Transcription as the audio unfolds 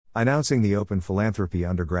Announcing the Open Philanthropy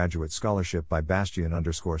Undergraduate Scholarship by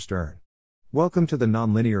Bastian_Stern. Welcome to the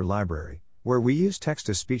Nonlinear Library, where we use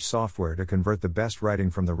text-to-speech software to convert the best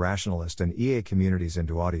writing from the Rationalist and EA communities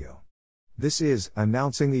into audio. This is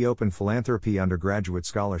Announcing the Open Philanthropy Undergraduate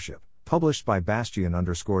Scholarship, published by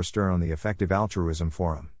Bastian_Stern on the Effective Altruism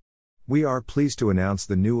Forum. We are pleased to announce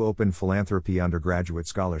the new Open Philanthropy Undergraduate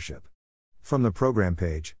Scholarship. From the program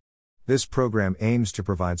page. This program aims to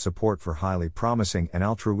provide support for highly promising and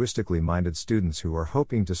altruistically-minded students who are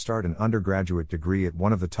hoping to start an undergraduate degree at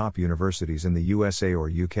one of the top universities in the USA or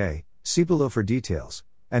UK, see below for details,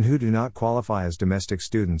 and who do not qualify as domestic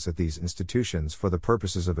students at these institutions for the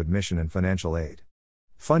purposes of admission and financial aid.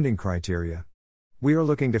 Funding criteria. We are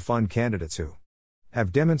looking to fund candidates who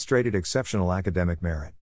have demonstrated exceptional academic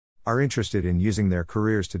merit, are interested in using their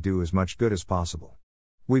careers to do as much good as possible.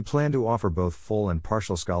 We plan to offer both full and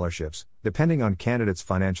partial scholarships, depending on candidates'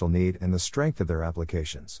 financial need and the strength of their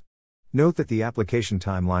applications. Note that the application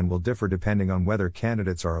timeline will differ depending on whether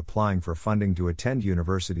candidates are applying for funding to attend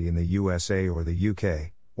university in the USA or the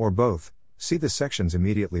UK, or both. See the sections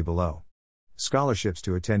immediately below. Scholarships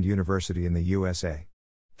to attend university in the USA.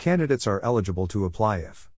 Candidates are eligible to apply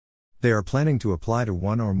if they are planning to apply to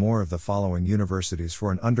one or more of the following universities for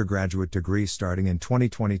an undergraduate degree starting in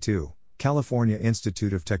 2022. California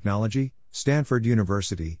Institute of Technology, Stanford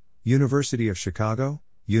University, University of Chicago,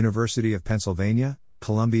 University of Pennsylvania,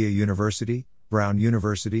 Columbia University, Brown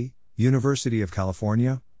University, University of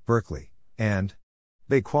California, Berkeley, and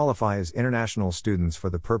they qualify as international students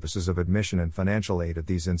for the purposes of admission and financial aid at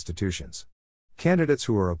these institutions. Candidates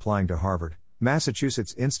who are applying to Harvard,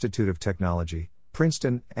 Massachusetts Institute of Technology,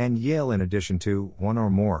 Princeton, and Yale in addition to one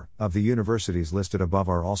or more of the universities listed above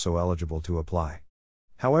are also eligible to apply.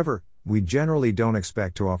 However, we generally don't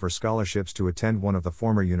expect to offer scholarships to attend one of the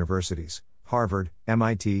former universities, Harvard,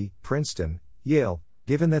 MIT, Princeton, Yale,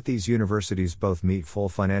 given that these universities both meet full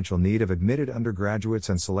financial need of admitted undergraduates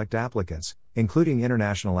and select applicants, including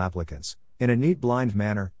international applicants, in a need-blind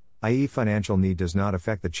manner, i.e. financial need does not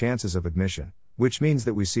affect the chances of admission, which means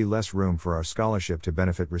that we see less room for our scholarship to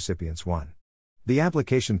benefit recipients. 1. The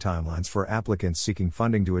application timelines for applicants seeking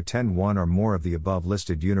funding to attend one or more of the above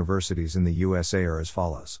listed universities in the USA are as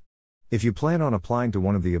follows. If you plan on applying to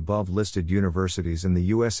one of the above listed universities in the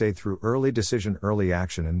USA through early decision early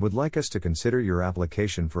action and would like us to consider your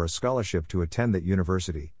application for a scholarship to attend that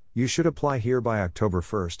university, you should apply here by October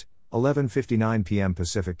 1st, 11:59 p.m.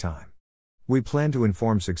 Pacific Time. We plan to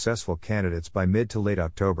inform successful candidates by mid to late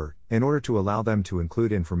October, in order to allow them to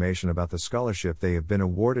include information about the scholarship they have been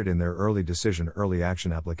awarded in their early decision early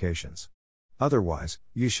action applications. Otherwise,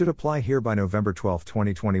 you should apply here by November 12,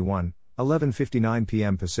 2021, 11:59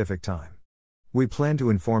 p.m. Pacific Time. We plan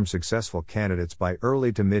to inform successful candidates by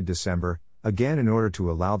early to mid-December, again in order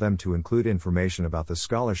to allow them to include information about the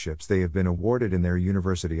scholarships they have been awarded in their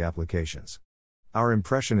university applications. Our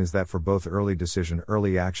impression is that for both early decision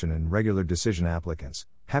early action and regular decision applicants,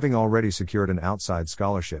 having already secured an outside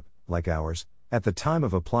scholarship, like ours, at the time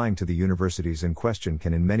of applying to the universities in question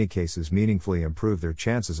can in many cases meaningfully improve their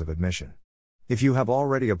chances of admission. If you have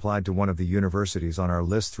already applied to one of the universities on our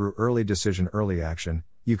list through early decision early action,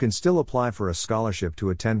 you can still apply for a scholarship to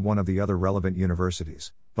attend one of the other relevant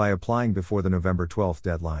universities, by applying before the November 12th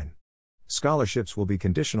deadline. Scholarships will be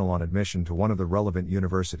conditional on admission to one of the relevant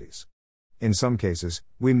universities. In some cases,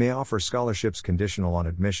 we may offer scholarships conditional on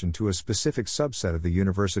admission to a specific subset of the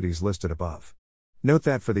universities listed above. Note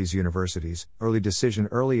that for these universities, early decision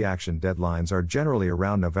early action deadlines are generally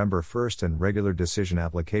around November 1st and regular decision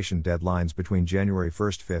application deadlines between January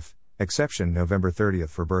 1st 5th, exception November 30th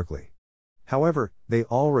for Berkeley. However, they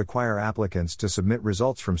all require applicants to submit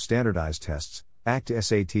results from standardized tests, ACT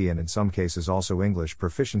SAT and in some cases also English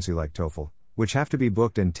proficiency like TOEFL, which have to be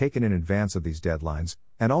booked and taken in advance of these deadlines,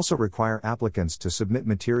 and also require applicants to submit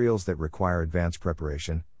materials that require advanced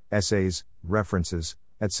preparation, essays, references,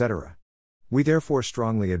 etc. We therefore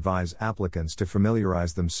strongly advise applicants to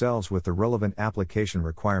familiarize themselves with the relevant application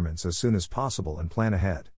requirements as soon as possible and plan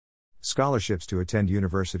ahead. Scholarships to attend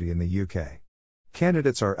university in the UK.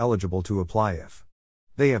 Candidates are eligible to apply if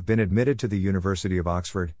they have been admitted to the University of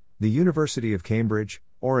Oxford, the University of Cambridge,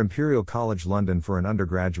 or Imperial College London for an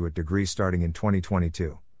undergraduate degree starting in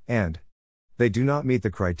 2022, and they do not meet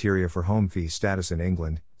the criteria for home fee status in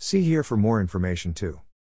England. See here for more information too.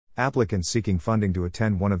 Applicants seeking funding to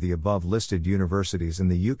attend one of the above listed universities in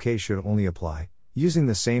the UK should only apply, using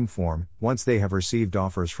the same form, once they have received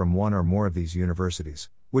offers from one or more of these universities,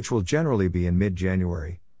 which will generally be in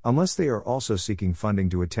mid-January, unless they are also seeking funding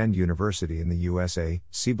to attend university in the USA,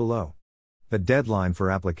 see below. The deadline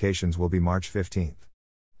for applications will be March 15th.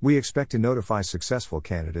 We expect to notify successful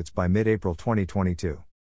candidates by mid-April 2022.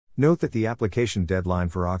 Note that the application deadline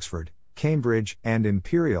for Oxford, Cambridge, and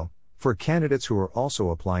Imperial, for candidates who are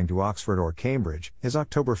also applying to Oxford or Cambridge, is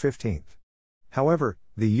October 15. However,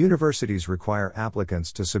 the universities require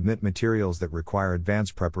applicants to submit materials that require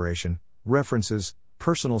advanced preparation, references,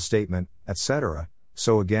 personal statement, etc.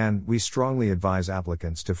 So again, we strongly advise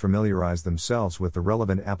applicants to familiarize themselves with the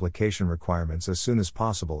relevant application requirements as soon as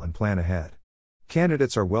possible and plan ahead.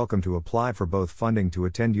 Candidates are welcome to apply for both funding to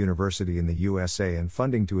attend university in the USA and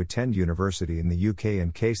funding to attend university in the UK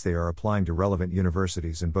in case they are applying to relevant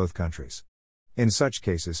universities in both countries. In such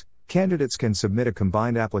cases, candidates can submit a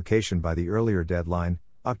combined application by the earlier deadline,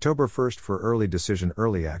 October 1 for early decision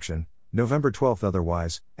early action, November 12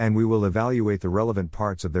 otherwise, and we will evaluate the relevant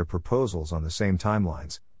parts of their proposals on the same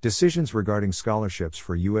timelines. Decisions regarding scholarships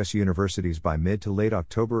for U.S. universities by mid to late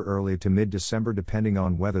October, early to mid-December, depending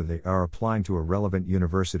on whether they are applying to a relevant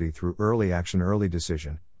university through early action early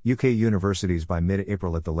decision, UK universities by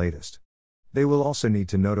mid-April at the latest. They will also need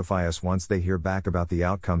to notify us once they hear back about the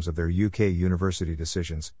outcomes of their UK university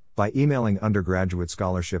decisions, by emailing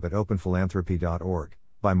undergraduatescholarship@openphilanthropy.org,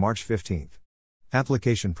 by March 15.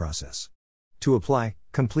 Application process. To apply,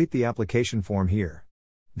 complete the application form here.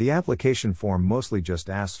 The application form mostly just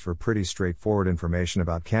asks for pretty straightforward information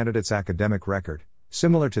about candidates' academic record,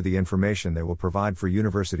 similar to the information they will provide for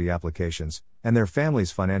university applications, and their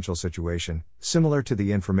family's financial situation, similar to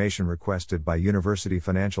the information requested by university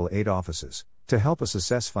financial aid offices, to help us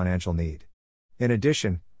assess financial need. In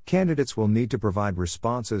addition, candidates will need to provide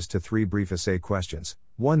responses to 3 brief essay questions,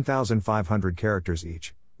 1,500 characters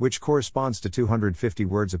each, which corresponds to 250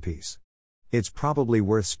 words apiece. It's probably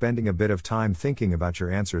worth spending a bit of time thinking about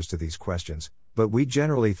your answers to these questions, but we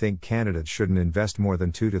generally think candidates shouldn't invest more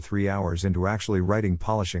than 2 to 3 hours into actually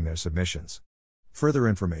polishing their submissions. Further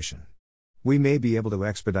information. We may be able to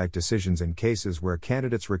expedite decisions in cases where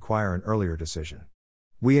candidates require an earlier decision.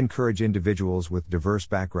 We encourage individuals with diverse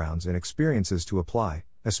backgrounds and experiences to apply,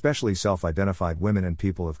 especially self-identified women and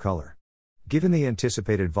people of color. Given the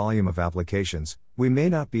anticipated volume of applications, we may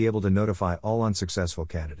not be able to notify all unsuccessful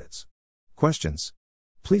candidates. Questions?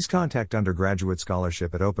 Please contact Undergraduate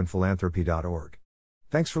Scholarship at openphilanthropy.org.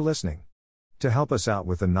 Thanks for listening. To help us out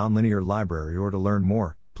with the Nonlinear Library or to learn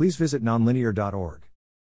more, please visit nonlinear.org.